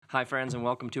Hi, friends, and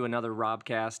welcome to another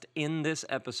Robcast. In this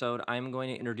episode, I'm going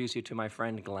to introduce you to my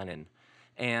friend Glennon.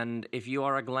 And if you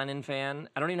are a Glennon fan,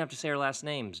 I don't even have to say her last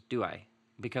names, do I?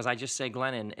 Because I just say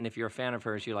Glennon, and if you're a fan of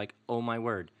hers, you're like, oh my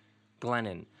word,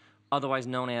 Glennon. Otherwise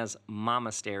known as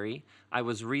Momastery. I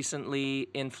was recently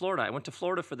in Florida. I went to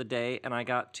Florida for the day, and I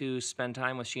got to spend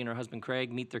time with she and her husband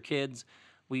Craig, meet their kids.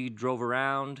 We drove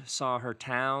around, saw her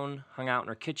town, hung out in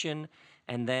her kitchen,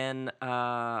 and then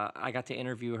I got to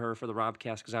interview her for the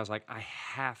Robcast because I was like, I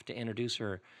have to introduce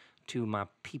her to my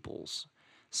peoples.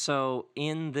 So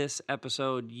in this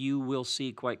episode, you will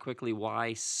see quite quickly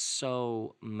why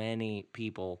so many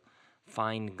people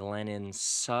find Glennon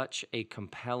such a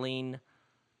compelling,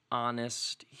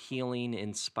 honest, healing,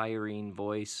 inspiring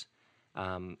voice.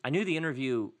 I knew the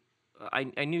interview,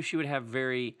 I knew she would have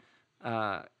very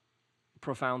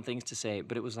profound things to say,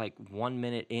 but it was like 1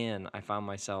 minute in, I found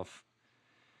myself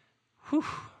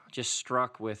just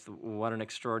struck with what an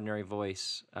extraordinary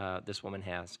voice this woman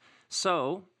has.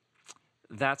 So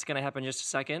that's going to happen in just a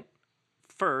second.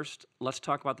 First, let's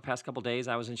talk about the past couple days.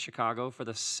 I was in Chicago for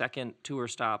the second tour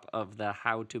stop of the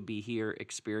How to Be Here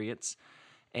experience.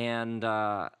 And,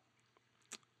 it's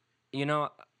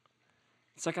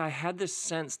like I had this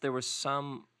sense there was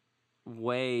some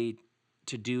way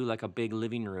to do like a big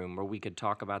living room where we could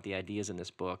talk about the ideas in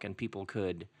this book and people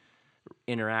could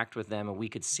interact with them and we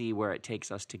could see where it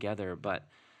takes us together. But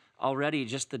already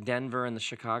just the Denver and the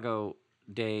Chicago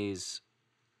days,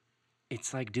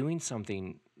 it's like doing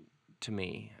something to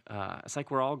me. It's like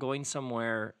we're all going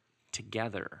somewhere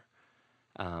together.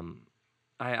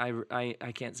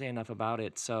 I can't say enough about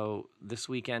it. So this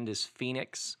weekend is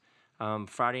Phoenix.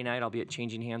 Friday night I'll be at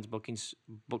Changing Hands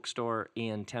Bookstore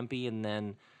in Tempe, and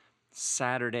then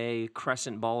Saturday,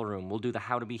 Crescent Ballroom. We'll do the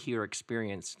How to Be Here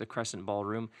experience, the Crescent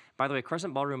Ballroom. By the way,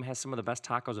 Crescent Ballroom has some of the best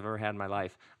tacos I've ever had in my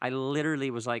life. I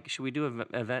literally was like, should we do an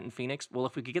event in Phoenix? Well,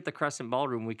 if we could get the Crescent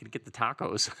Ballroom, we could get the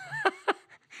tacos.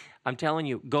 I'm telling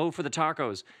you, go for the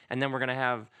tacos. And then we're going to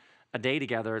have a day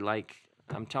together. Like,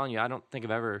 I'm telling you, I don't know if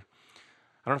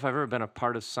I've ever been a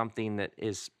part of something that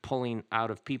is pulling out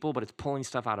of people, but it's pulling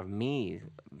stuff out of me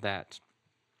that,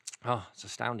 it's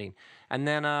astounding. And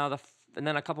then and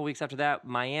then a couple weeks after that,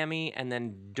 Miami, and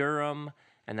then Durham,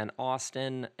 and then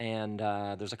Austin, and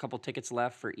there's a couple tickets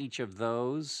left for each of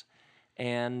those.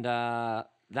 And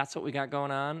that's what we got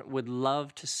going on. Would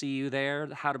love to see you there.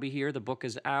 How to Be Here. The book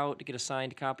is out. Get a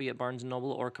signed copy at Barnes &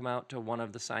 Noble or come out to one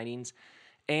of the signings.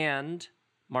 And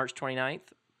March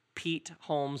 29th, Pete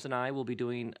Holmes and I will be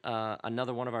doing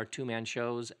another one of our two-man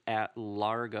shows at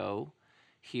Largo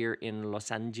here in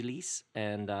Los Angeles,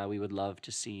 and we would love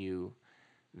to see you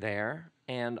there,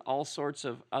 and all sorts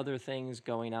of other things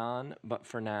going on. But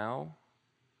for now,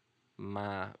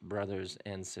 my brothers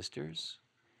and sisters,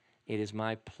 it is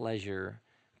my pleasure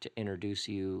to introduce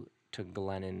you to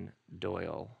Glennon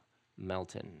Doyle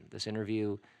Melton. This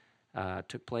interview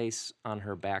took place on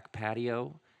her back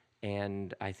patio,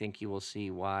 and I think you will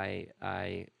see why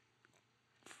I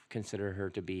consider her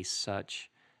to be such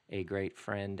a great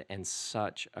friend and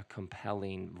such a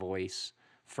compelling voice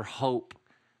for hope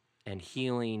and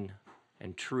healing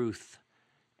and truth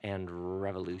and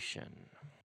revolution.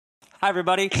 Hi,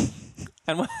 everybody.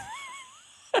 And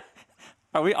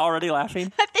are we already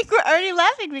laughing? I think we're already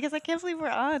laughing because I can't believe we're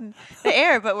on the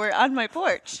air, but we're on my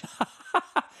porch.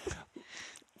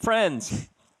 Friends,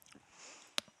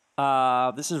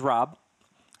 this is Rob,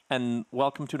 and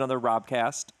welcome to another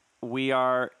Robcast. We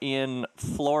are in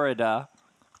Florida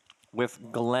with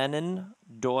Glennon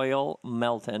Doyle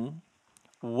Melton.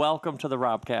 Welcome to the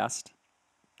Robcast,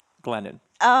 Glennon.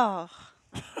 Oh,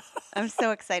 I'm so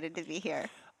excited to be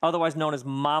here. Otherwise known as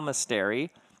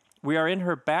Momastery. We are in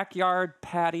her backyard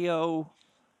patio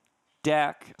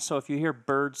deck, so if you hear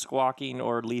birds squawking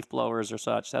or leaf blowers or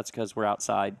such, that's because we're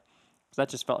outside. That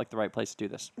just felt like the right place to do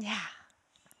this. Yeah.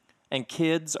 And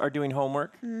kids are doing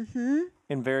homework in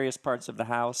various parts of the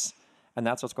house, and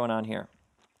that's what's going on here.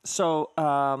 So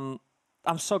I'm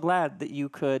so glad that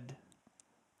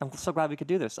I'm so glad we could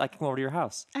do this. I can come over to your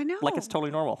house. I know. Like it's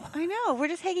totally normal. I know. We're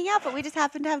just hanging out, but we just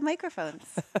happen to have microphones.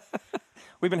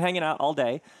 We've been hanging out all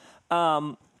day.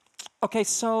 Okay,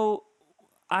 so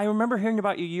I remember hearing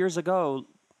about you years ago,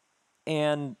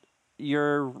 and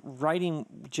your writing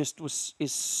just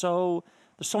is so.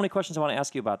 There's so many questions I want to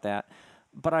ask you about that.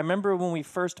 But I remember when we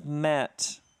first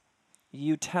met,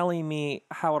 you telling me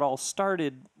how it all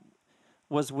started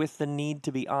was with the need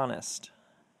to be honest.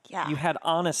 Yeah. You had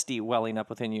honesty welling up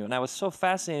within you, and I was so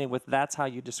fascinated with that's how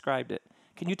you described it.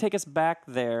 Can you take us back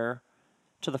there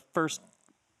to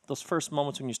those first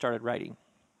moments when you started writing?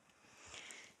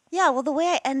 Yeah, well, the way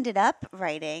I ended up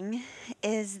writing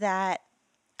is that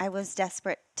I was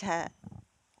desperate to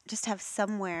just have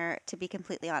somewhere to be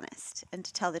completely honest and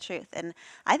to tell the truth. And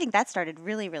I think that started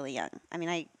really, really young. I mean,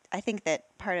 I think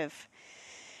that part of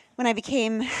when I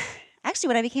became, actually,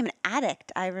 when I became an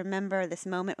addict, I remember this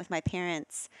moment with my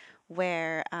parents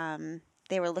where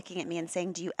they were looking at me and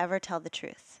saying, "Do you ever tell the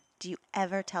truth? Do you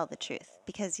ever tell the truth?"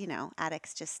 Because,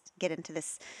 addicts just get into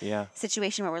this Yeah.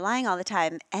 situation where we're lying all the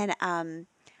time. And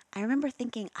I remember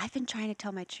thinking, I've been trying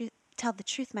to tell the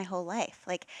truth my whole life.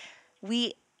 Like,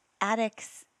 we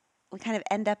addicts, we kind of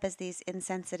end up as these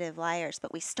insensitive liars,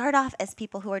 but we start off as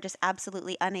people who are just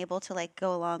absolutely unable to like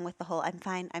go along with the whole I'm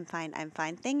fine, I'm fine, I'm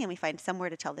fine thing, and we find somewhere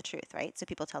to tell the truth, right? So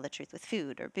people tell the truth with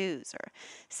food or booze or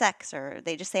sex, or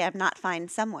they just say I'm not fine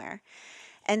somewhere.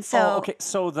 And Oh, so okay.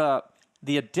 So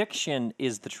the addiction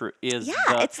is the truth. yeah,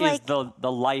 The it's like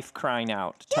the life crying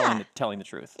out, yeah. telling the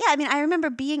truth. Yeah, I mean, I remember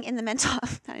being in the mental.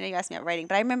 I know you asked me about writing,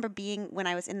 but I remember being when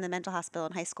I was in the mental hospital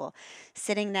in high school,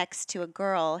 sitting next to a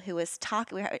girl who was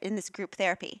talking. We were in this group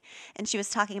therapy, and she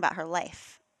was talking about her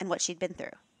life and what she'd been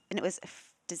through, and it was a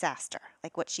disaster,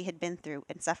 like what she had been through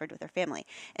and suffered with her family.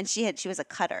 And she was a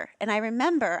cutter, and I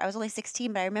remember I was only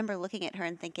 16, but I remember looking at her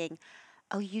and thinking,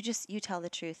 "Oh, you tell the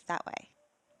truth that way,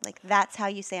 like that's how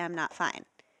you say I'm not fine.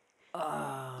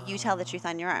 You tell the truth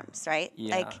on your arms, right?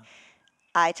 Yeah. Like."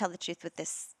 I tell the truth with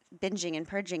this binging and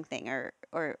purging thing or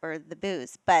the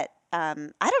booze. But I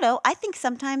don't know. I think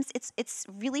sometimes it's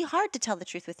really hard to tell the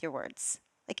truth with your words.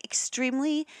 Like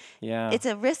extremely, Yeah. it's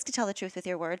a risk to tell the truth with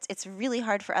your words. It's really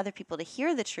hard for other people to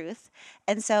hear the truth.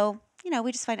 And so,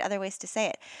 we just find other ways to say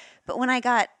it. But when I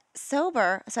got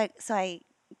sober, so I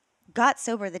got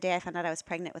sober the day I found out I was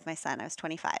pregnant with my son. I was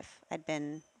 25. I'd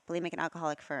been bulimic and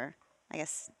alcoholic for, I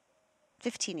guess,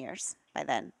 15 years by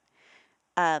then.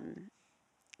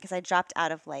 Because I dropped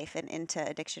out of life and into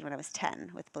addiction when I was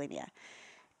 10 with bulimia.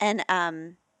 And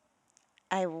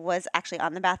I was actually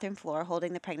on the bathroom floor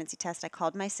holding the pregnancy test. I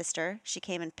called my sister. She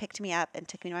came and picked me up and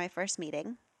took me to my first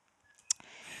meeting.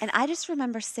 And I just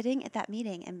remember sitting at that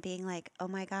meeting and being like, oh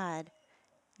my God,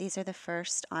 these are the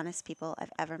first honest people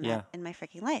I've ever met Yeah. in my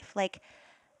freaking life. Like,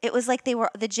 it was like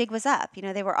the jig was up.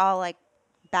 They were all like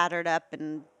battered up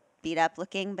and beat up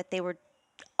looking, but they were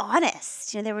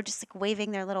honest. They were just like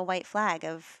waving their little white flag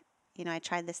of, I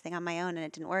tried this thing on my own and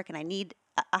it didn't work and I need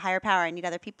a higher power. I need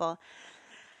other people.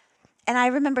 And I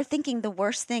remember thinking the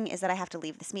worst thing is that I have to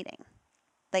leave this meeting.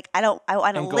 Like, I want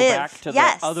to And go live. back to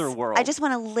Yes. the other world. I just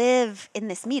want to live in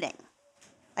this meeting.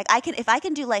 Like, if I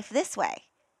can do life this way,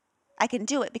 I can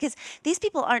do it. Because these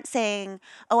people aren't saying,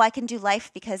 oh, I can do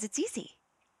life because it's easy.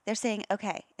 They're saying,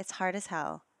 okay, it's hard as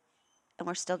hell and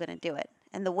we're still going to do it.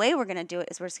 And the way we're going to do it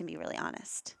is we're just going to be really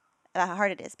honest about how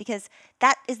hard it is, because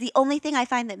that is the only thing I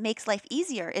find that makes life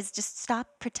easier is just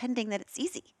stop pretending that it's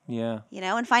easy. Yeah.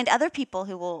 And find other people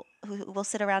who will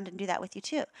sit around and do that with you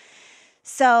too.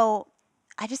 So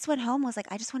I just went home, was like,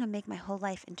 I just want to make my whole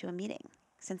life into a meeting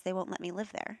since they won't let me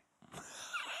live there.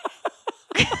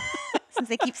 Since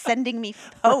they keep sending me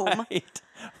home.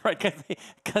 Right,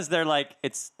 because they're like,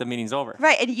 the meeting's over.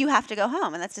 Right, and you have to go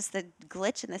home, and that's just the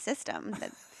glitch in the system.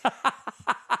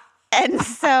 And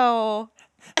so...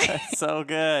 That's so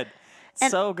good.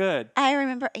 And so good. I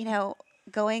remember,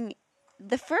 going,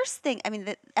 the first thing, I mean,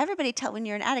 when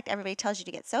you're an addict, everybody tells you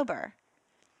to get sober.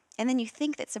 And then you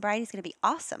think that sobriety is going to be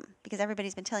awesome because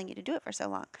everybody's been telling you to do it for so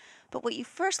long. But what you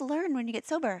first learn when you get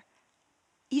sober,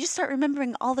 you just start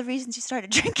remembering all the reasons you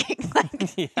started drinking.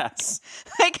 Yes.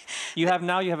 Like you have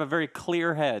a very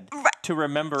clear head to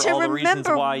remember to all the reasons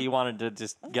remember why you wanted to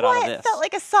just get out of this. It felt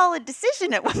like a solid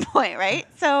decision at one point, right?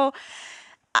 So,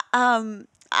 all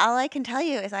I can tell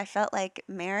you is I felt like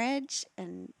marriage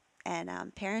and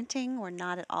parenting were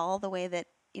not at all the way that,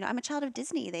 I'm a child of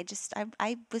Disney.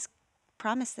 I was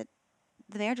promised that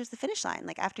the marriage was the finish line.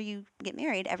 Like, after you get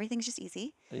married, everything's just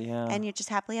easy. Yeah. And you're just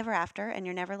happily ever after, and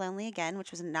you're never lonely again,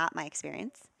 which was not my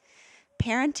experience.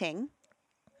 Parenting,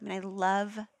 I mean, I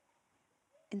love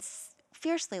and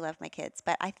fiercely love my kids,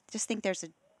 but I just think there's a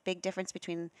big difference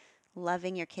between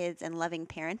loving your kids and loving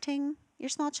parenting your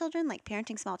small children. Like,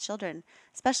 parenting small children,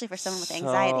 especially for someone with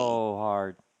anxiety. So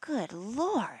hard. Good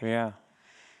Lord. Yeah.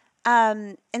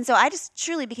 And so I just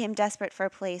truly became desperate for a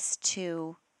place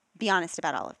to be honest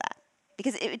about all of that.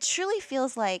 Because it truly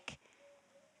feels like,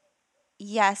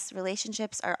 yes,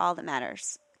 relationships are all that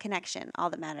matters. Connection, all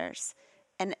that matters.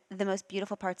 And the most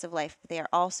beautiful parts of life, but they are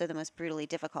also the most brutally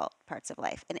difficult parts of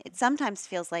life. And it sometimes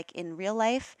feels like in real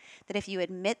life that if you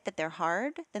admit that they're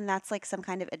hard, then that's like some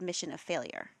kind of admission of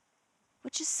failure,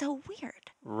 which is so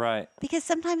weird. Right. Because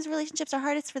sometimes relationships are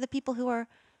hardest for the people who are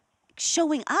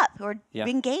showing up, who are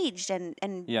engaged and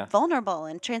vulnerable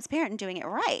and transparent and doing it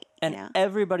right. And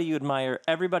everybody you admire,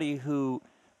 everybody who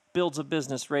builds a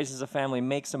business, raises a family,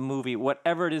 makes a movie,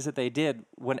 whatever it is that they did,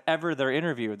 whenever they're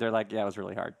interviewed, they're like, yeah, it was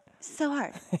really hard. So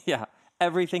hard. Yeah.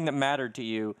 Everything that mattered to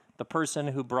you, the person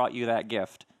who brought you that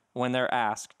gift, when they're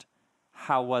asked,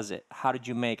 how was it? How did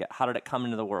you make it? How did it come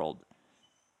into the world?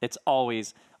 It's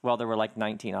always, well, there were like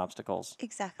 19 obstacles.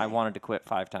 Exactly. I wanted to quit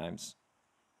 5 times.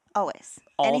 Always.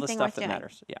 All Anything the stuff worth that doing.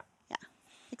 matters. Yeah. Yeah,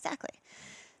 exactly.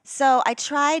 So I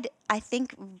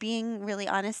think being really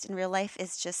honest in real life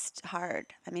is just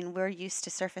hard. I mean, we're used to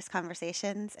surface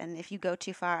conversations, and if you go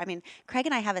too far, I mean, Craig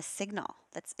and I have a signal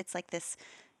it's like this.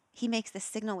 He makes this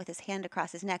signal with his hand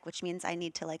across his neck, which means I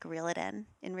need to like reel it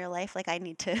in real life. Like I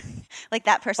need to, like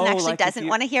that person actually like if doesn't you-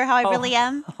 want to hear how I really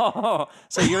am. Oh,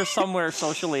 so you're somewhere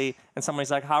socially, and somebody's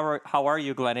like, how are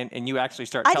you, Glennon? And you actually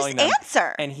start I telling just them.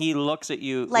 answer. And he looks at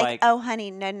you Like, oh,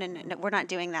 honey, no, we're not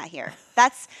doing that here.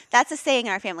 That's a saying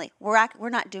in our family. We're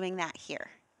not doing that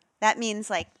here. That means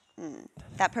like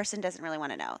that person doesn't really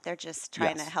want to know. They're just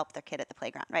trying to help their kid at the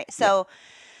playground, right? So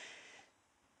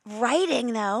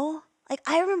writing though, like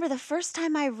I remember the first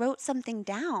time I wrote something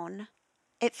down,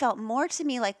 it felt more to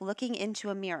me like looking into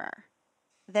a mirror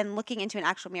than looking into an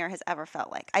actual mirror has ever felt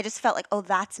like. I just felt like, oh,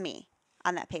 that's me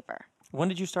on that paper. When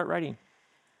did you start writing?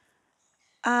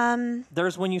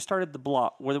 There's when you started the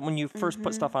blog, when you first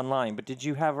put stuff online, but did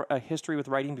you have a history with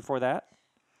writing before that?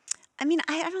 I mean,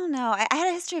 I don't know. I had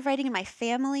a history of writing in my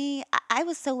family. I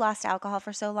was so lost to alcohol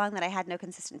for so long that I had no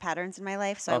consistent patterns in my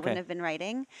life, so I wouldn't have been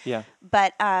writing. Yeah.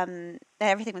 But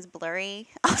everything was blurry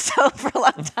also for a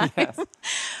long time. Yes.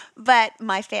 But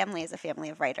my family is a family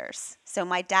of writers. So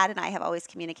my dad and I have always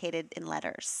communicated in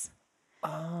letters.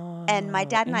 And my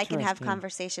dad and I can have interesting.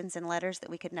 conversations in letters that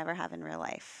we could never have in real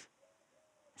life.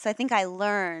 So I think I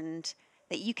learned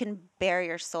that you can bare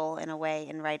your soul in a way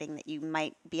in writing that you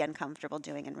might be uncomfortable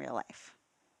doing in real life.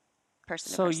 Person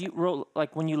to So person. you wrote,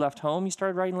 like when you left home, you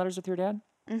started writing letters with your dad?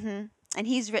 And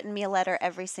he's written me a letter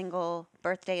every single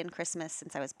birthday and Christmas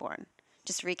since I was born,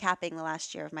 just recapping the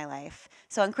last year of my life.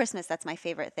 So on Christmas, that's my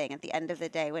favorite thing. At the end of the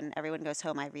day, when everyone goes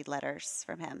home, I read letters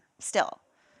from him. Still.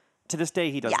 To this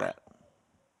day, he does Yeah. that.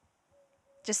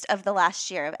 Just of the last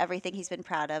year, of everything he's been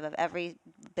proud of every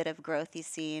bit of growth he's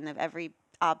seen, of every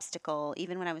obstacle,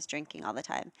 even when I was drinking all the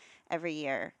time, every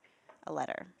year, a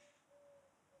letter.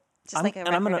 Just like a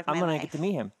record of my I'm gonna life. get to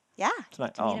meet him Yeah, tonight.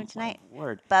 get to meet him tonight. My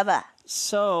word. Bubba.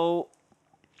 So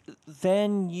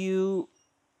then you,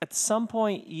 at some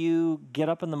point, you get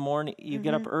up in the morning. You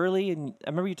get up early, and I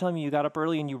remember you telling me you got up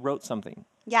early and you wrote something.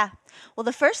 Yeah. Well,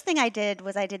 the first thing I did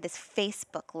was I did this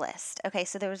Facebook list. Okay,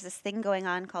 so there was this thing going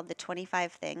on called the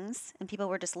 25 things, and people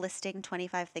were just listing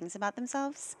 25 things about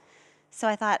themselves. So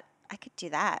I thought I could do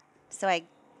that. So I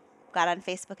got on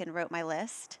Facebook and wrote my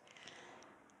list.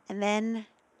 And then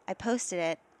I posted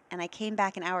it, and I came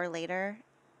back an hour later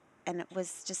and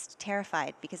was just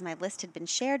terrified because my list had been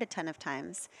shared a ton of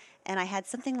times. And I had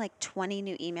something like 20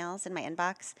 new emails in my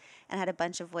inbox and had a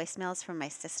bunch of voicemails from my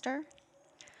sister,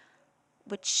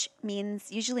 which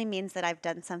usually means that I've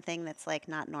done something that's like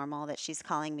not normal, that she's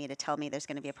calling me to tell me there's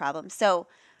going to be a problem. So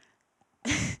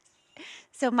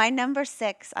my number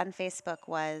 6 on Facebook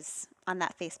was, on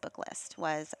that Facebook list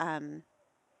was, so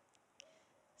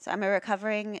I'm a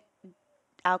recovering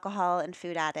alcohol and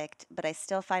food addict, but I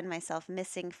still find myself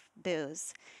missing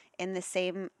booze in the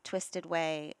same twisted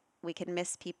way we can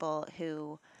miss people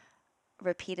who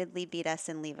repeatedly beat us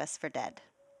and leave us for dead.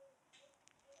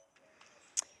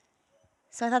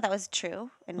 So I thought that was true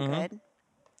and good.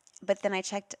 But then I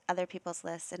checked other people's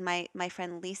lists, and my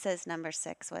friend Lisa's number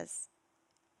 6 was,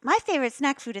 my favorite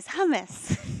snack food is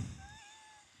hummus.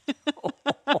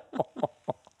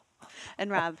 And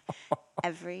Rob,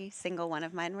 every single one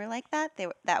of mine were like that.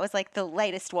 That was like the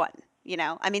latest one, you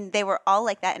know? I mean, they were all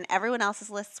like that, and everyone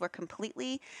else's lists were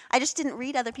completely, I just didn't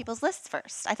read other people's lists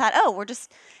first. I thought, oh,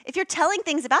 if you're telling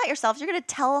things about yourself, you're going to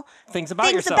tell Things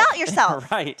about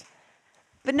yourself. Right.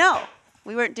 But no,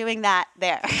 we weren't doing that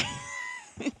there.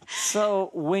 So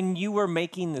when you were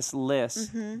making this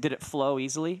list, did it flow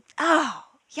easily? Oh,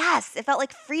 yes. It felt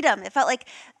like freedom. It felt like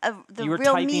the You were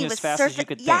real typing me as was fast as you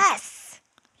could think. Yes.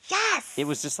 Yes. It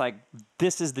was just like,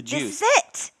 this is the juice. This is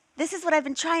it. This is what I've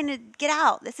been trying to get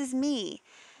out. This is me.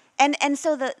 And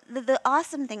so the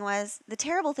awesome thing was, the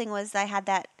terrible thing was I had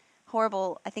that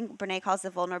horrible, I think Brene calls the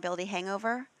vulnerability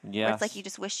hangover. Yes. Where it's like you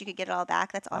just wish you could get it all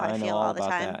back. That's all I know feel all the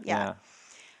about time. that. Yeah.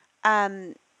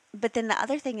 But then the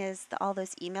other thing is all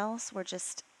those emails were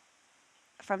just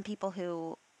from people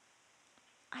who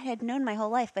I had known my whole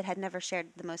life but had never shared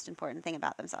the most important thing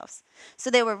about themselves. So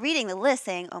they were reading the list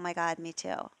saying, oh my God, me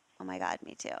too. Oh my God,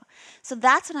 me too. So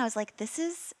that's when I was like,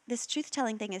 this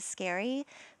truth-telling thing is scary,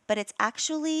 but it's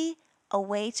actually a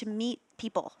way to meet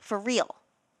people for real.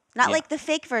 Not Yeah. like the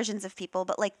fake versions of people,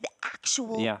 but like the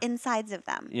actual Yeah. insides of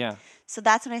them. Yeah. So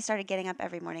that's when I started getting up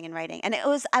every morning and writing. And I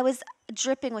was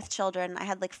dripping with children. I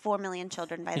had like 4 million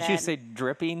children by Did then. you say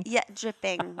dripping? Yeah,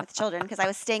 dripping with children because I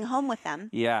was staying home with them,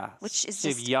 Yeah. which is So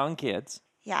you have just, young kids.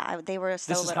 yeah, they were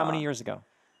so This is little. how many years ago?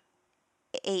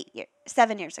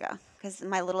 7 years ago because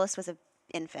my littlest was an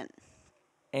infant.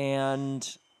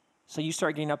 And so you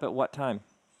start getting up at what time?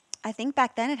 I think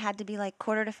back then it had to be like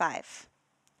 4:45.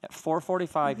 At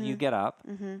 4:45 you get up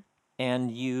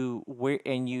and you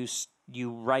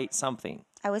write something.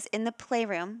 I was in the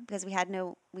playroom because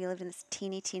we lived in this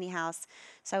teeny, teeny house.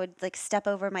 So I would like step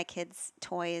over my kids'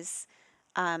 toys.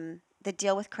 The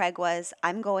deal with Craig was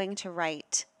I'm going to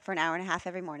write for an hour and a half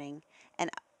every morning. And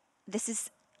this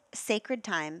is sacred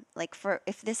time. Like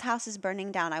if this house is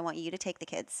burning down, I want you to take the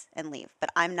kids and leave. But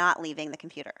I'm not leaving the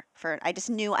computer I just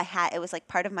knew it was like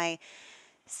part of my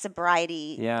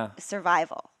sobriety Yeah.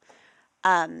 survival.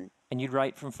 And you'd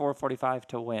write from 4:45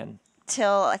 to when?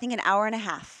 Till I think an hour and a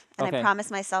half. And Okay. I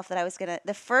promised myself that I was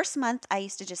the first month I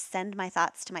used to just send my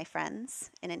thoughts to my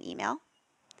friends in an email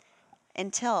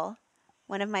until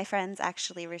one of my friends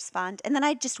actually respond. And then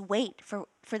I'd just wait for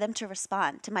them to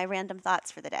respond to my random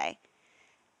thoughts for the day.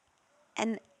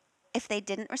 And if they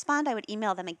didn't respond, I would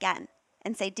email them again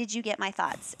and say, "Did you get my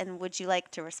thoughts? And would you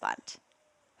like to respond?"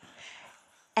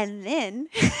 And then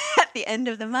at the end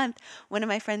of the month, one of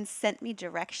my friends sent me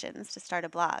directions to start a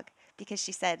blog because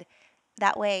she said,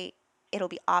 that way it'll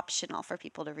be optional for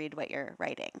people to read what you're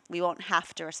writing. We won't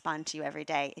have to respond to you every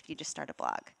day if you just start a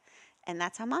blog. And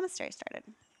that's how Momastery started.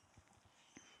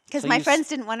 Because So my you friends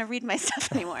didn't want to read my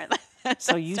stuff anymore. That's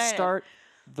So how it you started. start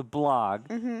the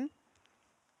blog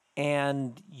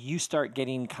and you start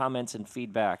getting comments and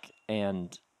feedback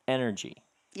and energy.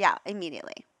 Yeah,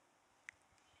 immediately.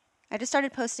 I just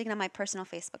started posting on my personal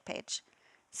Facebook page.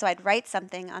 So I'd write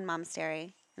something on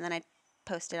Momastery, and then I'd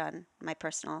post it on my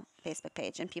personal Facebook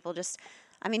page. And people just,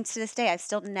 I mean, to this day, I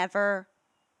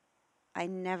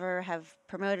never have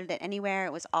promoted it anywhere.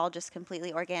 It was all just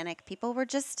completely organic. People were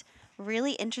just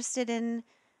really interested in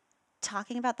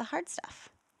talking about the hard stuff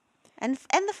and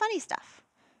the funny stuff.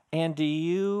 And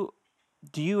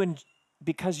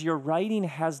because your writing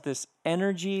has this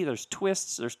energy, there's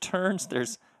twists, there's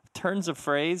turns of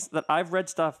phrase that I've read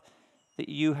stuff that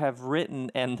you have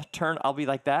written and the turn I'll be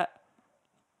like that.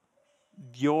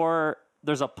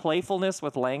 There's a playfulness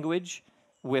with language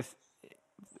with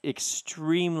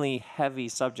extremely heavy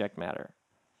subject matter.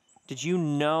 Did you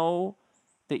know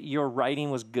that your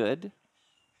writing was good?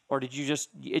 Or did you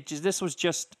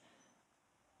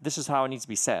this is how it needs to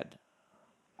be said?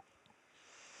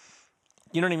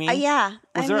 You know what I mean? Yeah.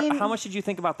 How much did you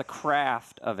think about the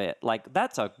craft of it? Like,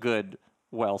 that's a good,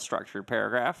 well-structured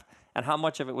paragraph. And how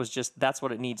much of it was just, that's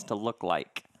what it needs to look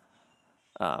like?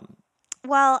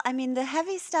 Well, I mean, the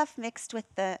heavy stuff mixed with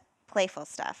the playful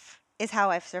stuff is how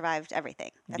I've survived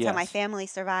everything. That's how my Yes. family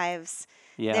survives.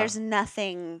 Yeah. There's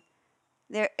nothing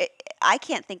there. I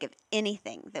can't think of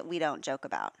anything that we don't joke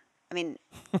about. I mean,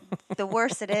 the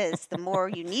worse it is, the more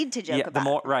you need to joke Yeah, about. the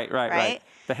more, right.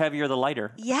 The heavier, the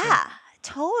lighter. Yeah,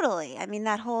 totally. I mean,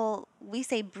 we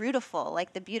say brutiful,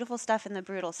 like the beautiful stuff and the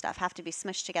brutal stuff have to be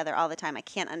smushed together all the time. I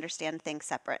can't understand things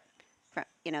separate from,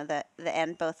 the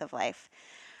end both of life.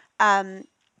 I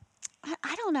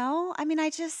don't know. I mean, I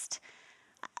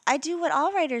do what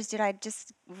all writers do. I'd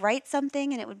just write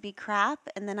something and it would be crap,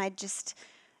 and then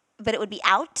but it would be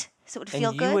out, so it would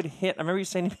feel And good. you would hit, I remember you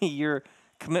saying to me your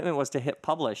commitment was to hit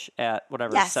publish at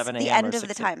whatever, Yes, 7 a.m. the or end of 6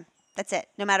 the time. That's it.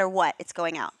 No matter what, it's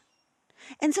going out.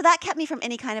 And so that kept me from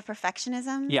any kind of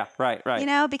perfectionism. Yeah, right.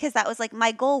 Because that was like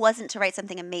my goal wasn't to write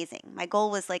something amazing. My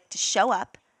goal was like to show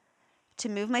up, to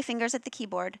move my fingers at the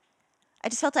keyboard. I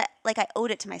just felt like I owed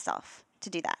it to myself to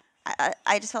do that.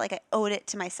 I just felt like I owed it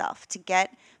to myself to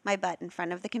get my butt in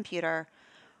front of the computer,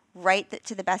 write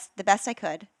to the best I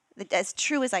could, as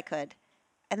true as I could,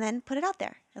 and then put it out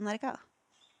there and let it go.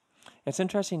 It's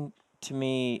interesting to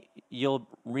me, you'll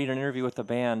read an interview with the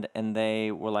band and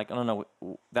they were like, oh, no,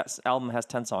 that album has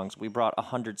 10 songs. We brought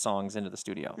 100 songs into the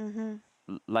studio.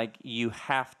 Mm-hmm. Like, you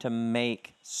have to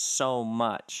make so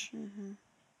much.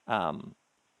 Mm-hmm.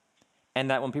 And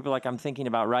that when people are like, I'm thinking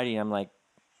about writing, I'm like,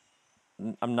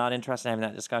 I'm not interested in having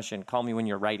that discussion. Call me when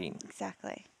you're writing.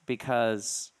 Exactly.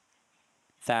 Because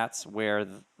that's where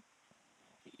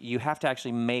you have to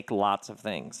actually make lots of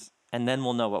things. And then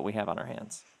we'll know what we have on our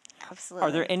hands. Absolutely.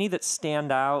 Are there any that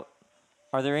stand out?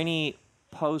 Are there any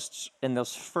posts in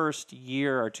those first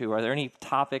year or two? Are there any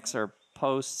topics or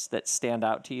posts that stand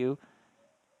out to you?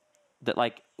 That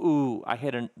like, ooh, I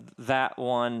hit that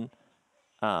one.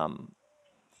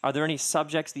 Are there any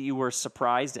subjects that you were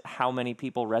surprised at how many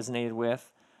people resonated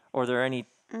with? Or are there any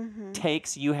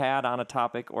takes you had on a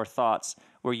topic or thoughts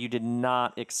where you did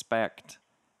not expect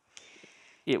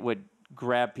it would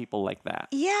grab people like that?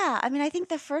 Yeah, I mean, I think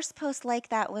the first post like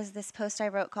that was this post I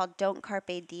wrote called Don't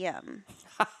Carpe Diem.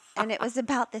 And it was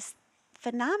about this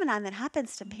phenomenon that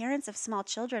happens to parents of small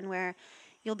children where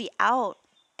you'll be out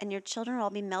and your children will all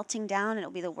be melting down and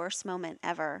it'll be the worst moment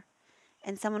ever.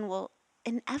 And someone will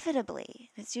inevitably,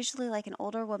 it's usually like an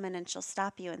older woman, and she'll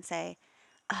stop you and say,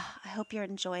 "Oh, I hope you're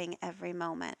enjoying every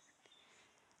moment."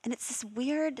 And it's this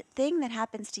weird thing that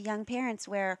happens to young parents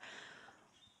where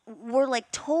we're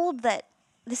like told that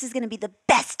this is going to be the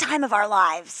best time of our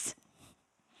lives.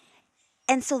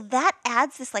 And so that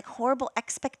adds this like horrible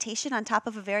expectation on top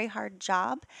of a very hard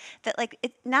job that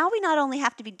now we not only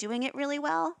have to be doing it really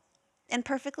well and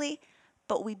perfectly,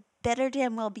 but we better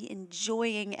damn well be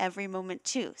enjoying every moment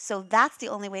too. So that's the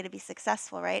only way to be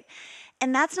successful, right?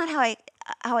 And that's not how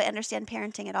I understand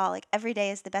parenting at all. Like every day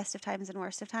is the best of times and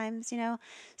worst of times, you know?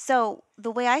 So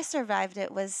the way I survived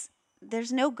it was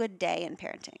there's no good day in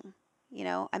parenting. You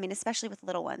know, I mean, especially with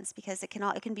little ones, because it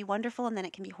can be wonderful and then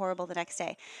it can be horrible the next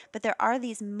day. But there are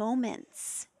these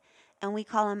moments, and we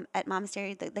call them at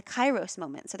Momastery the Kairos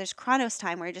moment. So there's Chronos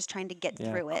time where you're just trying to get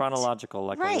through it. Chronological,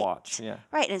 like a watch. Yeah.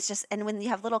 Right. And when you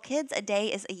have little kids, a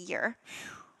day is a year.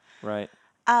 Right.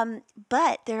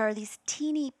 But there are these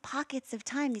teeny pockets of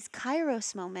time, these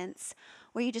Kairos moments,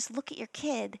 where you just look at your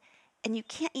kid and you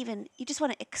just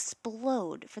want to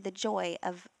explode for the joy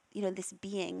of, you know, this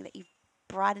being that you've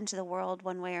brought into the world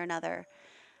one way or another.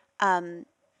 And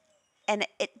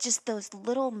it just those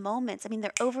little moments, I mean,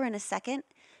 they're over in a second,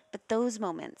 but those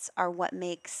moments are what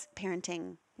makes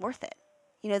parenting worth it.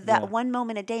 You know, that one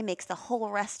moment a day makes the whole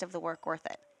rest of the work worth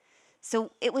it.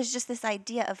 So it was just this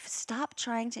idea of stop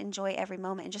trying to enjoy every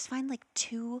moment and just find like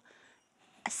 2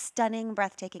 stunning,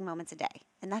 breathtaking moments a day.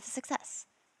 And that's a success.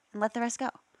 And let the rest go.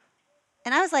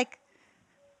 And I was like,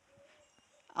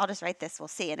 I'll just write this, we'll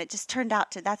see. And it just turned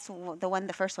out that's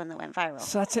the first one that went viral.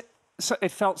 So that's it. So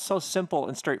it felt so simple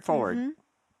and straightforward.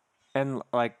 And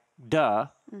like, duh.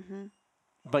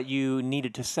 But you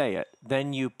needed to say it.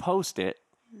 Then you post it,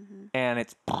 and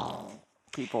it's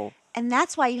people. And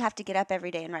that's why you have to get up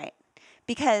every day and write.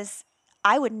 Because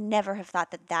I would never have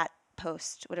thought that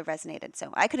post would have resonated.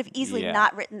 So I could have easily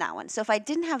not written that one. So if I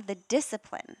didn't have the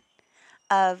discipline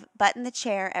of butt in the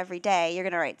chair every day, you're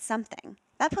going to write something,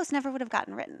 that post never would have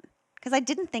gotten written. Because I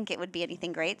didn't think it would be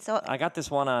anything great. So I got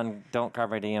this one on Don't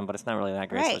Carpe Diem, but it's not really that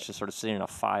great. So it's just sort of sitting in a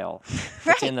file.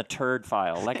 Right. It's in the turd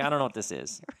file. Like, I don't know what this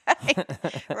is.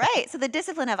 Right. So the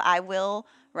discipline of I will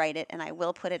write it and I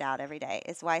will put it out every day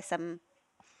is why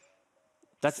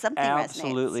That's something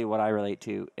absolutely resonates. what I relate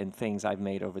to in things I've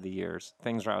made over the years.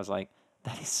 Things where I was like,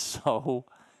 that is so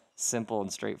simple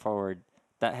and straightforward.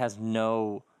 That has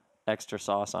no extra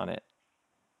sauce on it.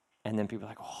 And then people are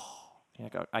like, oh.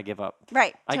 I give up.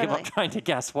 Right. I totally. give up trying to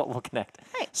guess what will connect.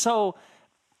 Right. So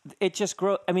it just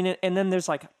grows. I mean, and then there's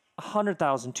like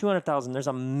 100,000, 200,000. There's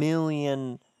 1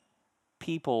 million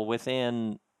people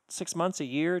within 6 months, a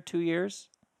year, 2 years.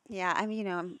 Yeah. I mean, you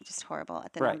know, I'm just horrible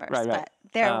at the Right, numbers. right. But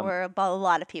there were a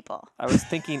lot of people. I was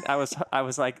thinking, I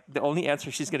was like, the only answer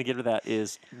she's going to give to that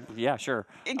is, yeah, sure.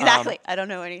 Exactly. I don't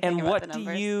know anything And about what the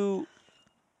numbers.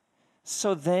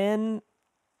 so then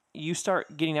you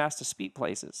start getting asked to speak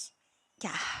places.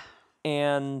 Yeah.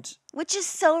 And which is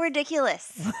so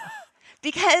ridiculous.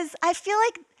 Because I feel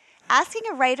like asking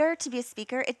a writer to be a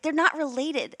speaker, they're not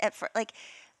related at first. Like,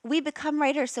 we become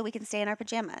writers so we can stay in our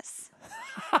pajamas.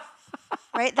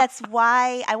 Right? That's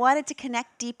why I wanted to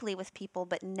connect deeply with people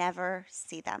but never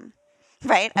see them.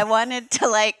 Right? I wanted to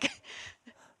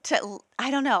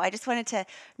I don't know. I just wanted to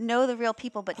know the real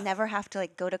people but never have to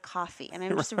go to coffee. And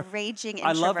I'm just a raging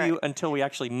introvert. I love you until we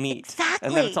actually meet. Exactly.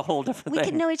 And then it's a whole different thing. We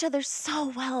can know each other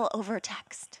so well over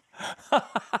text.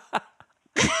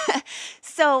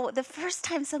 So the first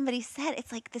time somebody said,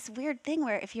 it's like this weird thing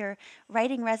where if your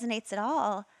writing resonates at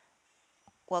all,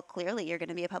 well, clearly you're going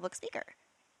to be a public speaker,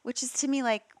 which is to me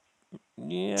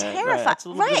terrifying. Right. That's a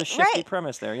little bit of a shifty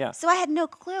premise there, yeah. So I had no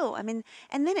clue. I mean,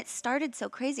 and then it started so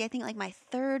crazy. I think my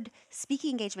 3rd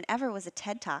speaking engagement ever was a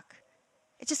TED Talk.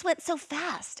 It just went so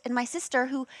fast. And my sister,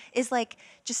 who is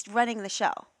just running the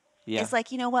show, is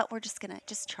like, you know what? We're just going to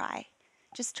just try.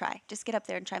 Just try. Just get up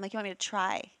there and try. I'm like, you want me to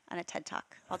try on a TED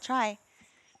Talk? I'll try.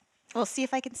 We'll see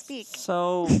if I can speak.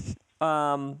 So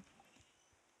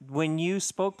when you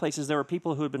spoke places, there were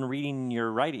people who had been reading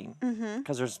your writing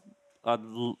because there's a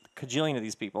cajillion of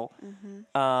these people.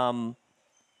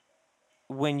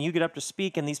 When you get up to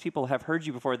speak and these people have heard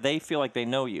you before, they feel like they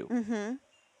know you.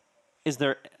 Is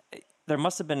there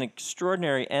must have been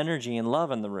extraordinary energy and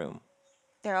love in the room.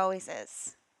 There always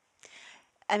is.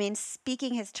 I mean,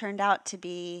 speaking has turned out to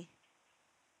be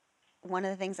one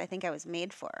of the things I think I was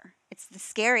made for. It's the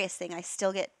scariest thing. I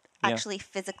still get Yeah. actually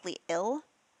physically ill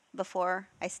before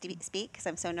I speak because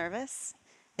I'm so nervous.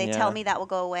 They tell Yeah. me that will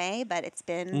go away, but it's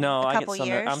been No, a I get couple so I'm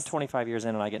years. 25 years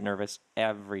in and I get nervous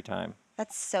every time.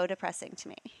 That's so depressing to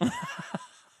me.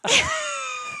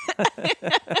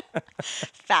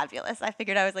 Fabulous. I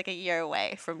figured I was like a year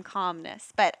away from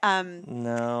calmness, but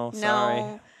No, sorry.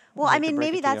 no. I Well, I hate to mean, break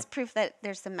maybe it to you. that's proof that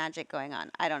there's some magic going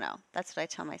on. I don't know. That's what I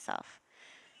tell myself.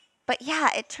 But yeah,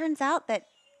 it turns out that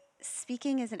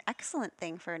speaking is an excellent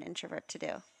thing for an introvert to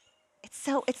do. It's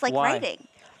like Why? writing.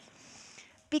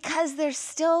 Because there's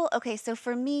still, okay, so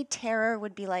for me, terror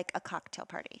would be like a cocktail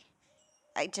party.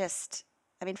 I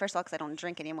mean, first of all, because I don't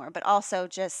drink anymore, but also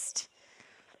just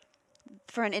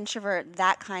for an introvert,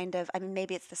 that kind of, I mean,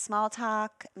 maybe it's the small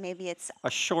talk, maybe it's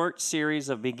A short series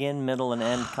of begin, middle, and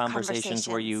end conversations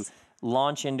where you conversations.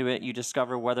 launch into it, you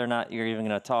discover whether or not you're even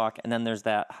going to talk, and then there's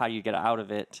that how you get out of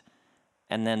it,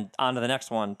 and then on to the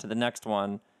next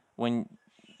one, when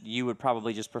you would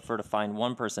probably just prefer to find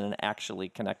one person and actually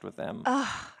connect with them.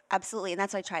 Absolutely. And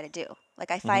that's what I try to do. Like,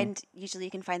 I find usually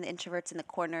you can find the introverts in the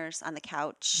corners on the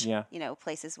couch, Yeah.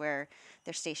 places where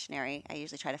they're stationary. I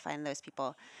usually try to find those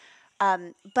people.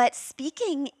 But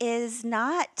speaking is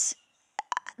not,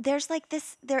 there's like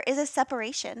this, there is a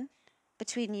separation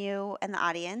between you and the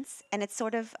audience, and it's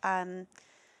sort of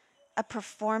a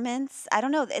performance. I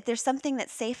don't know. There's something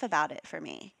that's safe about it for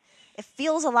me. It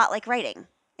feels a lot like writing.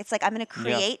 It's like I'm going to Yeah.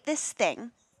 create this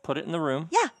thing. Put it in the room.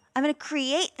 Yeah, I'm going to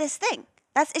create this thing.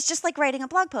 It's just like writing a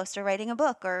blog post or writing a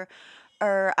book or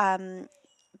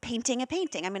painting a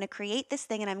painting. I'm going to create this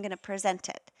thing and I'm going to present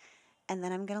it, and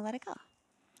then I'm going to let it go.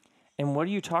 And what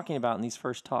are you talking about in these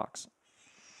first talks?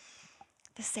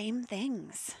 The same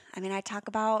things. I mean, I talk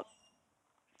about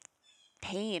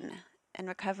pain and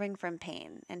recovering from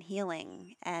pain and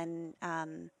healing and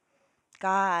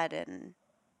God and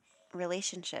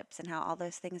relationships and how all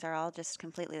those things are all just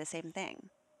completely the same thing.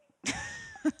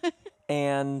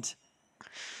 And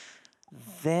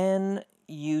then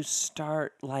you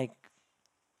start like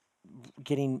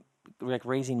getting like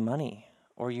raising money,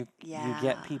 or you get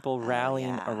Yeah. people Oh,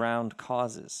 rallying yeah. around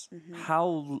causes.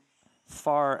 How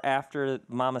far after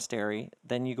Momastery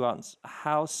then you go out and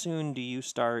how soon do you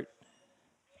start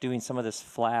doing some of this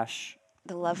flash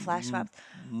The love flash mobs.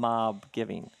 mob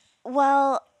giving?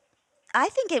 Well, I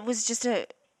think it was just a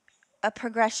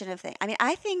progression of things. I mean,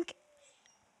 I think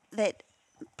that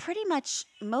pretty much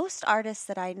most artists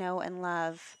that I know and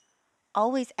love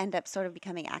always end up sort of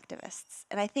becoming activists.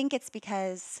 And I think it's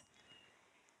because,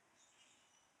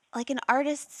 like, an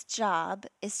artist's job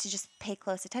is to just pay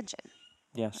close attention,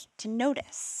 Yes. to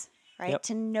notice, right? Yep.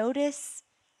 To notice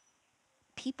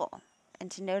people and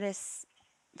to notice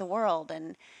the world.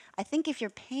 And I think if you're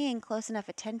paying close enough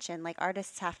attention, like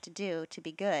artists have to do to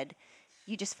be good,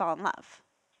 you just fall in love.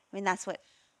 I mean, that's what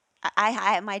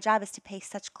my job is to pay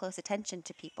such close attention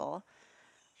to people,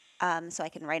 so I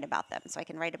can write about them, so I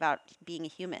can write about being a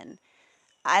human.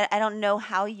 I don't know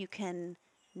how you can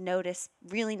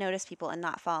really notice people and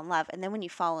not fall in love. And then when you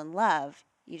fall in love,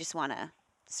 you just want to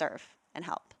serve and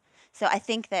help. So I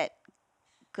think that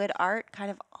good art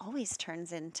kind of always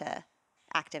turns into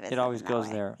activism It always in that goes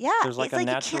way. there. Yeah, There's like it's a like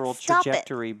you can't natural stop it.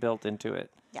 trajectory built into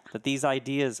it. Yeah. That these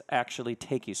ideas actually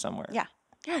take you somewhere. Yeah.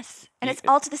 Yes. And You- it's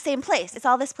all to the same place. It's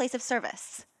all this place of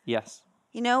service. Yes.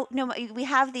 No, we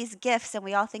have these gifts and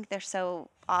we all think they're so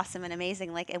awesome and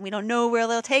amazing, like, and we don't know where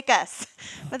they'll take us,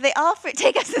 but they all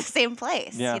take us to the same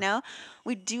place. Yeah.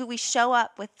 We show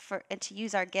up and to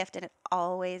use our gift, and it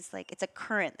always like it's a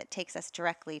current that takes us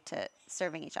directly to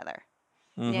serving each other.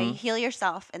 You heal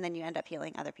yourself and then you end up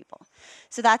healing other people.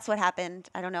 So that's what happened.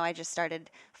 I don't know. I just started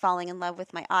falling in love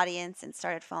with my audience and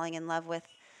started falling in love with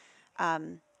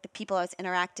the people I was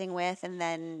interacting with, and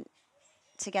then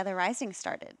Together Rising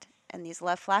started and these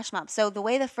love flash mobs. So the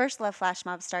way the first love flash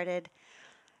mob started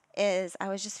is I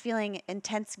was just feeling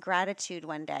intense gratitude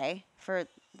one day for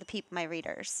my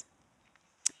readers.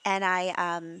 And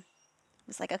I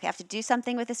was like, okay, I have to do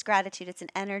something with this gratitude. It's an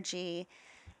energy.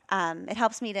 It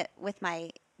helps me with my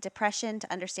depression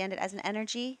to understand it as an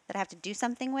energy that I have to do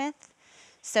something with.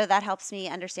 So that helps me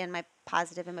understand my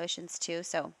positive emotions too.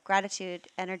 So gratitude,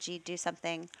 energy, do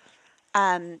something.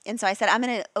 And so I said, I'm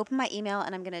going to open my email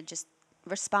and I'm going to just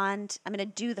respond. I'm going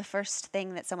to do the first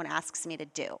thing that someone asks me to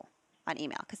do on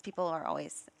email because people are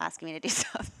always asking me to do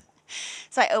stuff.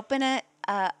 So I open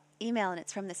a email and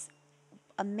it's from this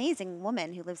amazing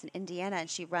woman who lives in Indiana, and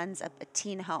she runs a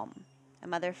teen home,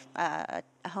 a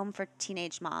home for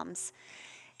teenage moms.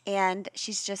 And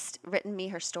she's just written me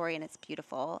her story, and it's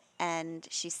beautiful. And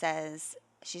she says,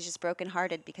 she's just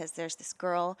brokenhearted because there's this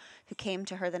girl who came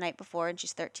to her the night before, and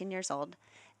she's 13 years old,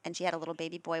 and she had a little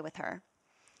baby boy with her.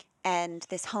 And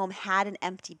this home had an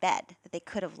empty bed that they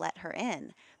could have let her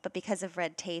in, but because of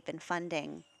red tape and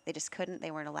funding, they just couldn't. They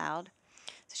weren't allowed.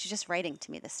 So she's just writing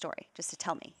to me this story just to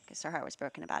tell me because her heart was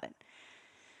broken about it.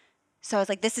 So I was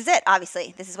like, this is it,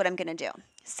 obviously. This is what I'm going to do.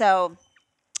 So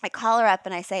I call her up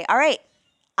and I say, all right,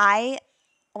 I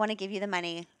want to give you the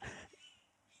money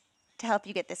to help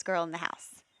you get this girl in the house.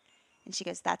 And she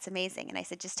goes, that's amazing. And I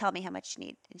said, just tell me how much you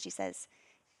need. And she says,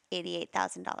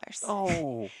 $88,000.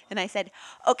 Oh. And I said,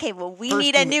 okay, well, we First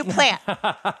need a new plan.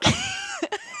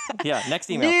 Yeah, next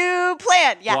email. New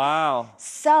plan. Yeah. Wow.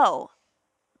 So,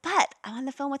 but I'm on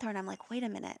the phone with her and I'm like, wait a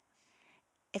minute.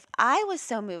 If I was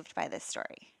so moved by this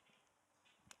story,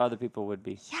 Other people would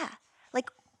be. yeah, like,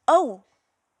 oh,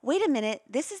 wait a minute.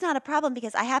 This is not a problem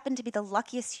because I happen to be the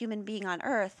luckiest human being on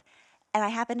earth. And I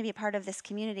happen to be a part of this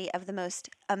community of the most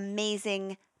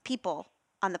amazing people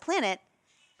on the planet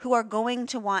who are going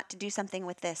to want to do something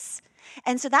with this.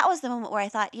 And so that was the moment where I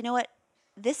thought, you know what?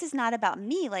 This is not about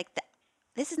me.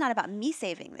 This is not about me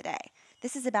saving the day.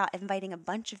 This is about inviting a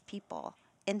bunch of people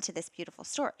into this beautiful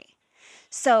story.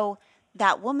 So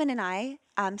that woman and I,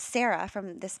 Sarah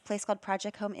from this place called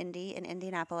Project Home Indy in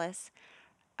Indianapolis,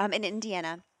 in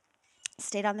Indiana,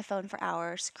 stayed on the phone for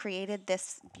hours, created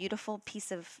this beautiful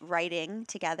piece of writing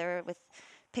together with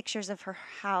pictures of her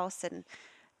house and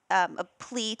a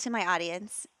plea to my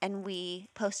audience, and we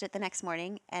posted it the next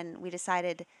morning, and we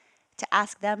decided to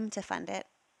ask them to fund it,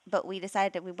 but we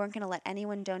decided that we weren't going to let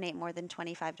anyone donate more than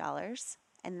 $25,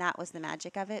 and that was the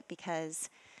magic of it because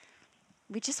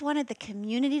we just wanted the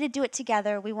community to do it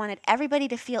together. We wanted everybody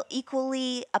to feel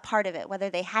equally a part of it, whether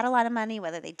they had a lot of money,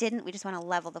 whether they didn't. We just want to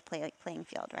level the playing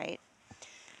field, right?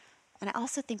 And I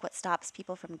also think what stops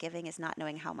people from giving is not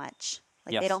knowing how much.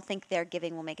 Like Yes. they don't think their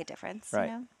giving will make a difference. Right.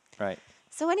 You know? Right.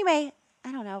 So anyway,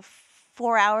 I don't know,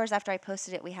 4 hours after I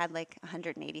posted it, we had like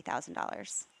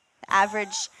 $180,000. The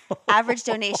average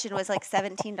donation was like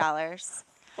 $17.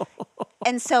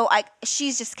 And so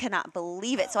she just cannot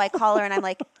believe it. So I call her and I'm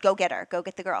like, go get her. Go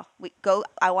get the girl.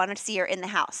 I want to see her in the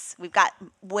house. We've got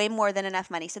way more than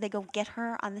enough money. So they go get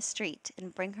her on the street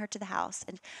and bring her to the house.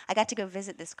 And I got to go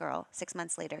visit this girl 6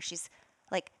 months later. She's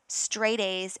like straight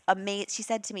A's, amazed. She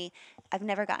said to me, I've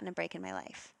never gotten a break in my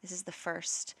life. This is the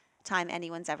first time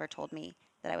anyone's ever told me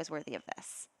that I was worthy of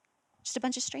this. Just a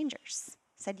bunch of strangers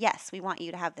said, yes, we want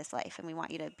you to have this life and we want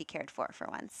you to be cared for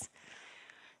once.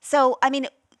 So, I mean,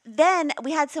 then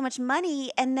we had so much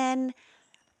money, and then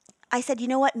I said, you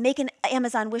know what, make an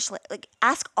Amazon wish list. Like,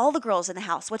 ask all the girls in the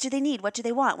house, what do they need? What do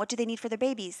they want? What do they need for their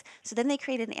babies? So then they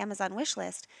created an Amazon wish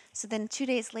list. So then 2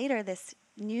 days later, this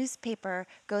newspaper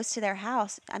goes to their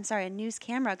house. A news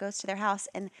camera goes to their house,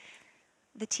 and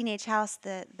the teenage house,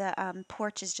 the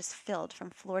porch is just filled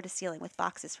from floor to ceiling with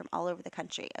boxes from all over the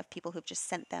country of people who've just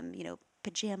sent them,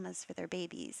 pajamas for their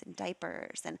babies and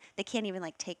diapers, and they can't even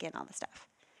take in all the stuff.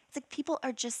 It's like people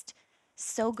are just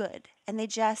so good, and they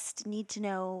just need to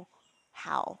know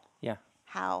how. Yeah.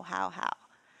 How.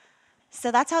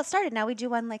 So that's how it started. Now we do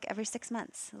one every 6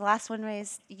 months. The last one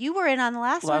raised, you were in on the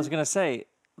last Well, one. I was going to say,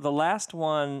 the last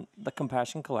one, the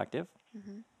Compassion Collective,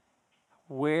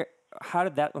 how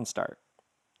did that one start?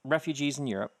 Refugees in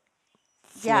Europe,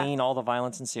 fleeing all the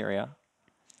violence in Syria.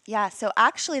 Yeah, so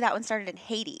actually that one started in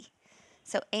Haiti.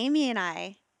 So Amy and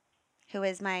I, who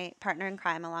is my partner in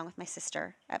crime along with my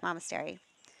sister at Momastery,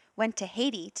 went to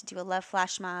Haiti to do a love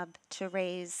flash mob to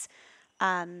raise,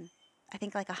 I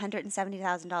think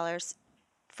 $170,000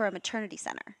 for a maternity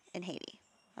center in Haiti.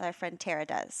 Our friend Tara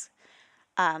does,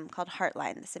 called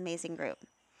Heartline, this amazing group.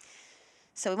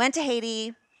 So we went to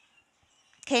Haiti,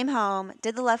 came home,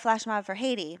 did the love flash mob for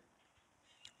Haiti.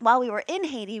 While we were in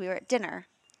Haiti, we were at dinner.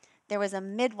 There was a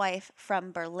midwife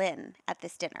from Berlin at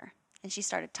this dinner, and she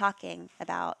started talking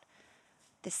about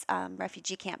this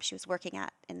refugee camp she was working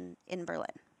at in Berlin.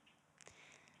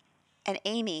 And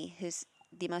Amy, who's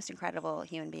the most incredible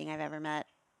human being I've ever met,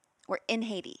 we're in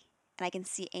Haiti. And I can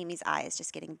see Amy's eyes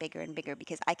just getting bigger and bigger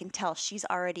because I can tell she's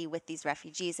already with these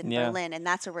refugees in Berlin, and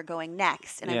that's where we're going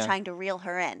next. And I'm trying to reel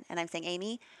her in. And I'm saying,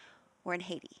 Amy, we're in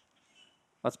Haiti.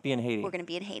 Let's be in Haiti. We're going to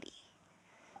be in Haiti.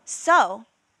 So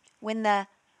when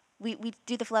we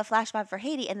do the love flash mob for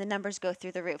Haiti, and the numbers go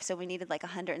through the roof. So we needed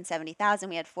 170,000.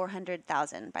 We had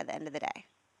 400,000 by the end of the day.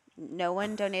 No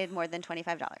one donated more than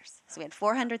 $25. So we had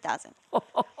 400,000.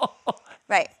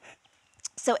 Right.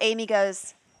 So Amy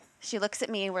goes, she looks at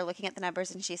me, and we're looking at the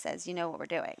numbers, and she says, you know what we're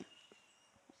doing.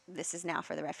 This is now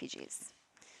for the refugees.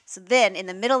 So then in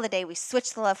the middle of the day, we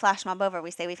switch the love flash mob over.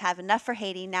 We say we've had enough for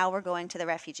Haiti. Now we're going to the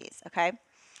refugees. Okay.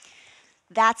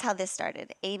 that's how this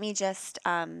started. Amy just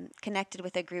connected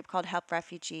with a group called Help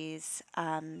Refugees,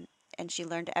 and she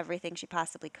learned everything she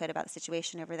possibly could about the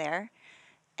situation over there.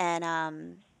 And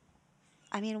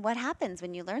I mean, what happens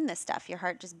when you learn this stuff? Your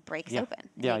heart just breaks Yeah. open,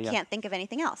 and Yeah. you Yeah. can't think of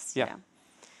anything else. Yeah.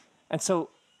 And so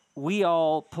we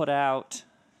all put out,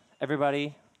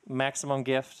 everybody, maximum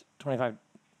gift,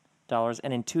 $25.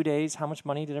 And in 2 days, how much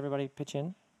money did everybody pitch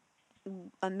in?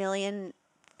 A million.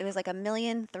 It was like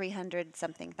 1,300,000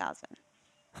 something thousand.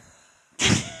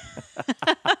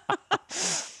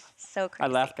 So I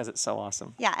crazy. laugh because it's so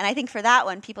awesome. Yeah, and I think for that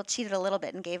one, people cheated a little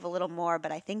bit and gave a little more,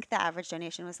 but I think the average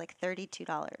donation was like $32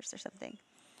 or something.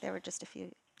 There were just a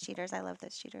few cheaters. I love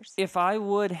those cheaters. If I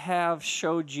would have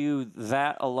showed you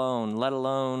that alone, let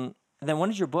alone, then when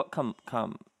did your book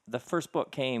come? The first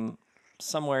book came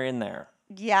somewhere in there.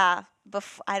 Yeah,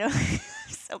 I don't. I'm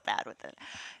so bad with it.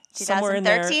 Somewhere in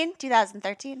there, 2013.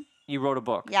 2013. you wrote a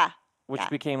book, Yeah. which Yeah.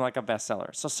 became like a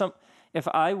bestseller. So if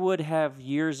I would have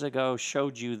years ago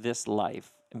showed you this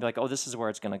life and be like, oh, this is where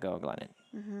it's going to go, Glennon.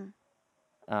 Mm-hmm.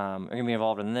 You're going to be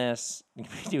involved in this. You're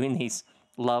going to be doing these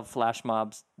love flash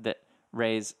mobs that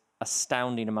raise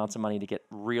astounding amounts of money to get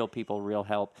real people, real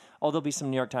help. Oh, there'll be some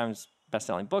New York Times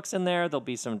best-selling books in there. There'll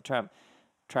be some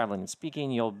traveling and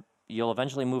speaking. You'll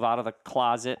eventually move out of the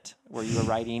closet where you were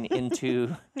writing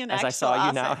into, An as I actual saw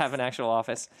you now, office. have an actual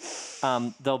office.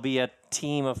 There'll be a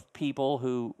team of people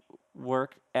who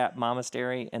work at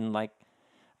Momastery. And like,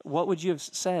 what would you have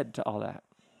said to all that?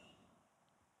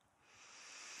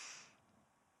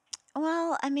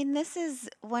 Well, I mean, this is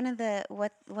one of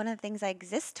the things I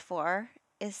exist for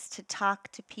is to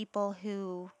talk to people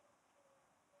who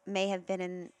may have been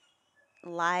in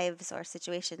lives or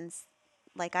situations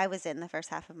like I was in the first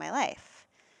half of my life.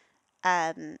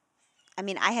 I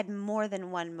mean, I had more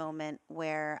than one moment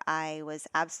where I was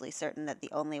absolutely certain that the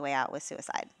only way out was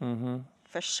suicide. Mm-hmm.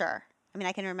 For sure. I mean,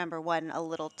 I can remember one a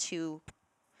little too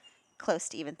close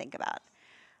to even think about.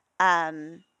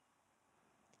 Um,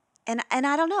 and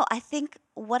I don't know. I think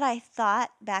what I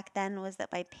thought back then was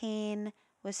that my pain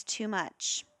was too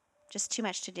much, just too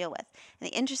much to deal with. And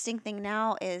the interesting thing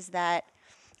now is that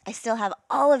I still have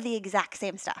all of the exact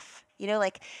same stuff. You know,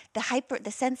 like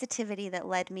the sensitivity that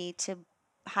led me to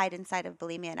hide inside of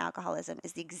bulimia and alcoholism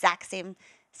is the exact same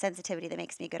sensitivity that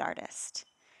makes me a good artist.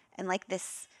 And like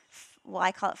this, well,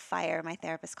 I call it fire. My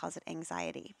therapist calls it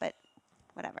anxiety, but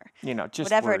whatever. Just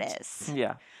whatever words. it is.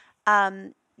 Yeah.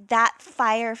 That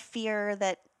fire, fear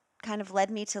that kind of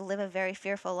led me to live a very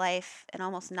fearful life and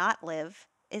almost not live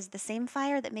is the same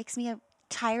fire that makes me a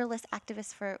tireless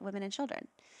activist for women and children.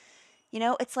 You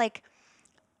know, it's like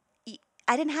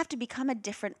I didn't have to become a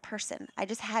different person. I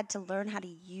just had to learn how to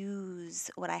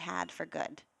use what I had for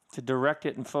good. To direct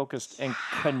it and focus and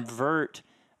convert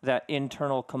that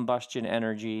internal combustion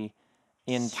energy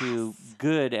into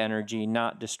good energy,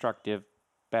 not destructive,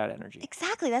 bad energy.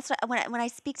 Exactly. That's what when I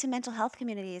speak to mental health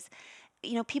communities,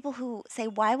 you know, people who say,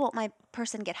 "Why won't my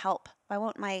person get help? Why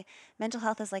won't my mental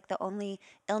health is like the only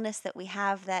illness that we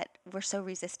have that we're so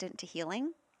resistant to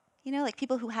healing?" You know, like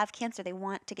people who have cancer, they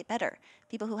want to get better.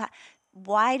 People who have,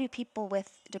 why do people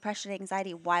with depression and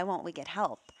anxiety, why won't we get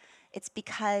help? It's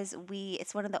because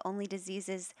it's one of the only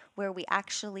diseases where we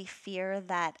actually fear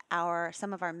that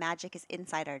some of our magic is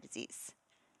inside our disease,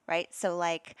 right? So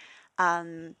like,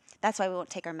 that's why we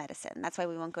won't take our medicine. That's why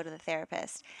we won't go to the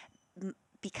therapist,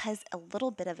 because a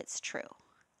little bit of it's true.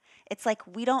 It's like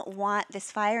we don't want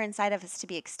this fire inside of us to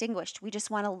be extinguished. We just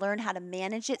want to learn how to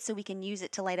manage it so we can use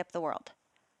it to light up the world.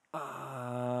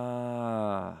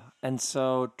 And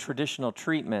so traditional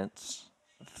treatments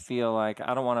feel like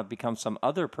I don't want to become some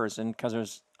other person because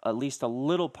there's at least a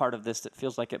little part of this that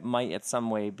feels like it might in some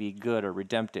way be good or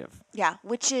redemptive. Yeah,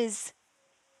 which is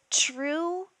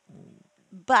true,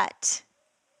 but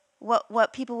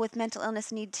what people with mental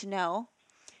illness need to know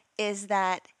is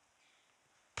that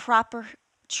proper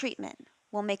treatment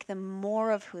will make them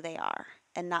more of who they are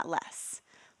and not less.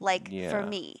 Like for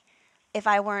me, if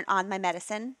I weren't on my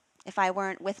medicine, if I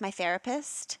weren't with my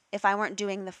therapist, if I weren't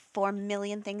doing the 4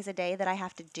 million things a day that I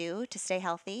have to do to stay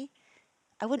healthy,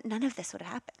 none of this would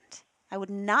have happened. I would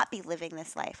not be living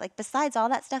this life. Like besides all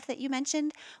that stuff that you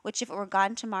mentioned, which if it were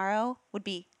gone tomorrow would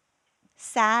be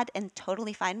sad and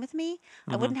totally fine with me,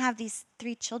 I wouldn't have these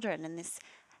 3 children and this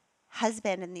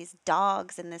husband and these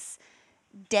dogs and this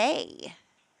day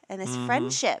and this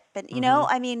friendship. And, you know,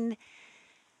 I mean,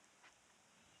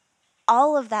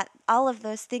 all of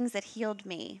those things that healed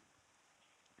me,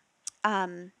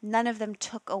 none of them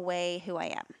took away who I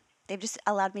am. They've just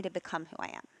allowed me to become who I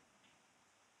am.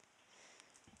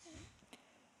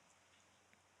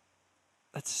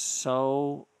 That's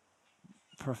so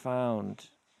profound.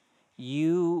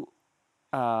 You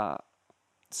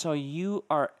So you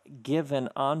are given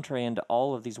entree into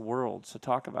all of these worlds to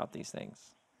talk about these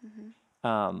things.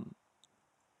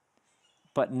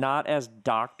 But not as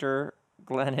Dr.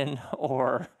 Glennon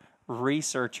or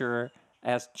researcher,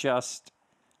 as just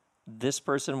this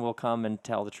person will come and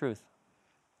tell the truth.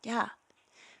 Yeah.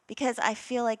 Because I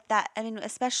feel like that, I mean,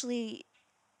 especially,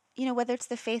 whether it's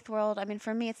the faith world, I mean,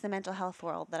 for me, it's the mental health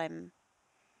world that I'm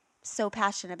so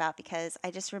passionate about because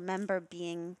I just remember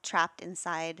being trapped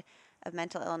inside of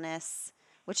mental illness,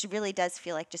 which really does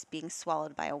feel like just being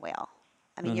swallowed by a whale.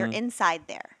 I mean, you're inside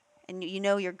there and you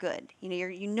know you're good.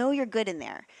 You know you're good in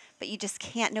there, but you just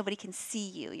can't, nobody can see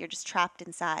you. You're just trapped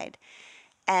inside.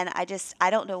 And I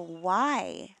don't know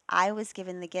why I was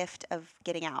given the gift of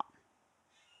getting out.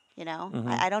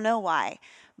 I don't know why,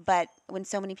 but when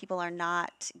so many people are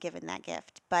not given that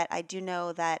gift, but I do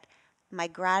know that my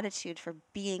gratitude for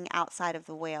being outside of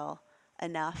the whale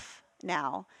enough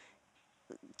now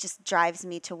just drives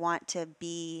me to want to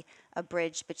be a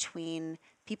bridge between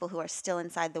people who are still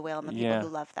inside the whale and the people Yeah. who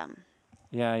love them.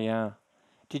 Yeah, yeah.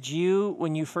 Did you,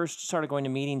 when you first started going to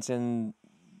meetings, and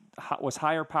was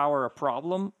higher power a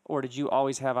problem, or did you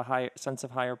always have a high sense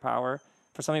of higher power?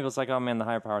 For some people, it's like, oh man, the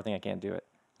higher power thing, I can't do it.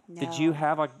 Did you No.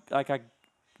 have a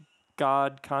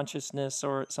God consciousness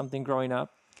or something growing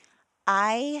up?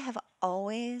 I have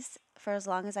always, for as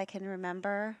long as I can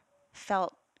remember,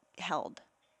 felt held,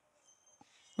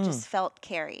 just felt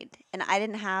carried. And I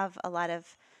didn't have a lot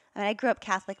of, I mean, I grew up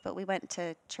Catholic, but we went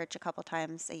to church a couple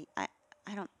times. I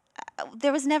don't,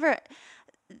 there was never,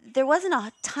 there wasn't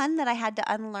a ton that I had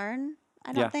to unlearn,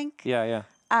 I don't Yeah, think. yeah,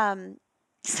 yeah.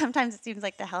 Sometimes it seems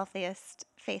like the healthiest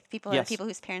faith people are the Yes. people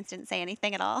whose parents didn't say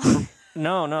anything at all.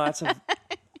 No, no, it's,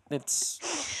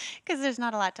 Because there's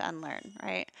not a lot to unlearn,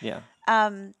 right? yeah.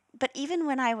 But even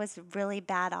when I was really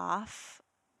bad off,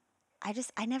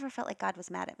 I never felt like God was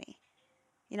mad at me.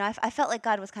 I felt like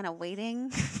God was kind of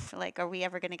waiting, like, are we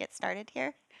ever going to get started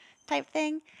here type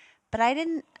thing. But I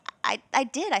didn't, I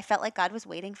did. I felt like God was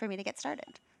waiting for me to get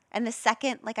started. And the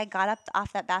second, like, I got up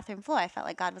off that bathroom floor, I felt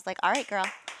like God was like, all right, girl,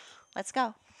 let's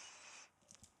go.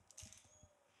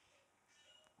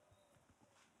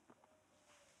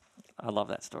 I love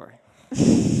that story.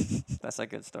 That's a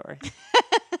good story.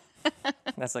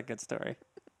 That's a good story.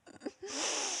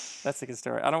 That's a good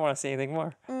story. I don't want to say anything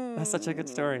more. That's such a good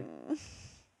story.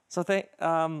 So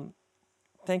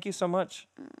thank you so much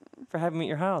for having me at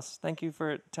your house. Thank you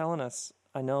for telling us.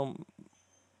 I'm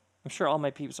sure all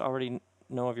my peeps already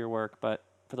know of your work, but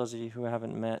for those of you who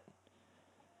haven't met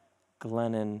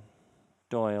Glennon,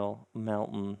 Doyle,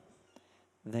 Melton,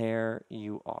 there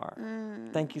you are.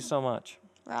 Thank you so much.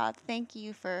 Rod, thank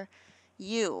you for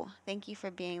you. Thank you for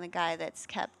being the guy that's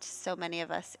kept so many of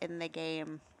us in the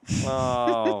game.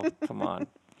 Oh, come on.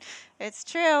 It's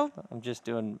true. I'm just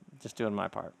doing my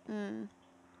part.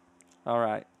 All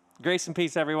right. Grace and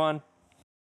peace, everyone.